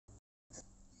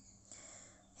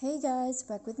Hey guys,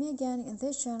 back with me again in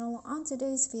this channel. On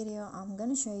today's video, I'm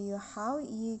gonna show you how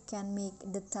you can make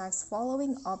the text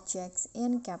following objects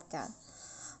in CapCut.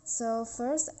 So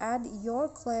first add your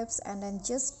clips and then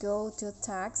just go to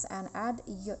text and add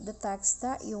the text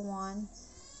that you want.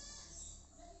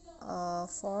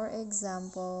 For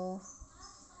example,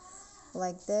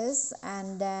 like this,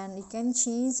 and then you can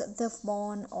change the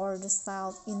font or the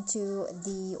style into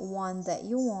the one that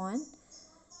you want.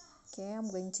 Okay,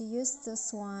 I'm going to use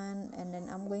this one and then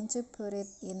I'm going to put it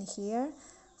in here.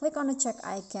 Click on the check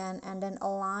icon and then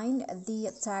align the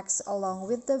text along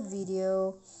with the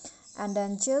video, and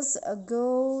then just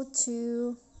go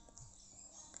to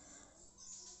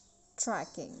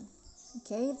tracking.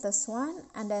 Okay, this one,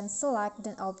 and then select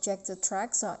an object to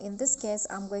track. So in this case,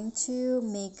 I'm going to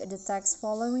make the text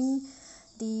following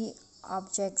the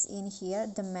objects in here,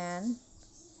 the man.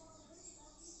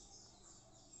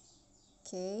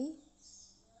 Okay,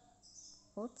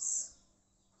 oops,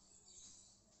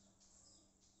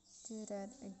 do that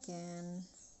again.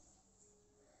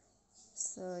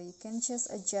 So you can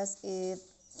just adjust it,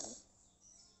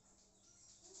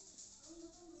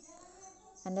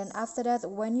 and then after that,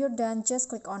 when you're done, just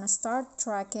click on start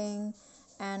tracking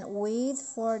and wait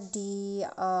for the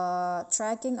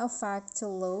tracking effect to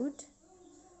load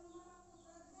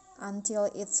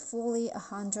until it's fully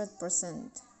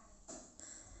 100%.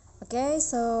 Okay,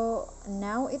 so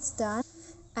now it's done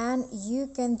and you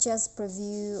can just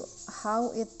preview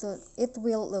how it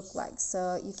will look like.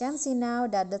 So you can see now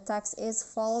that the text is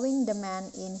following the man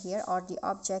in here or the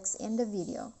objects in the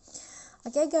video.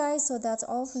 Okay guys, so that's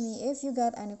all for me. If you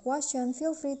got any question,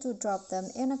 feel free to drop them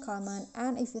in a comment,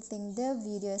 and if you think the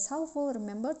video is helpful,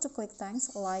 remember to click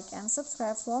thanks, like and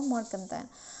subscribe for more content.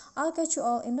 I'll catch you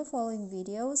all in the following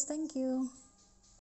videos. Thank you.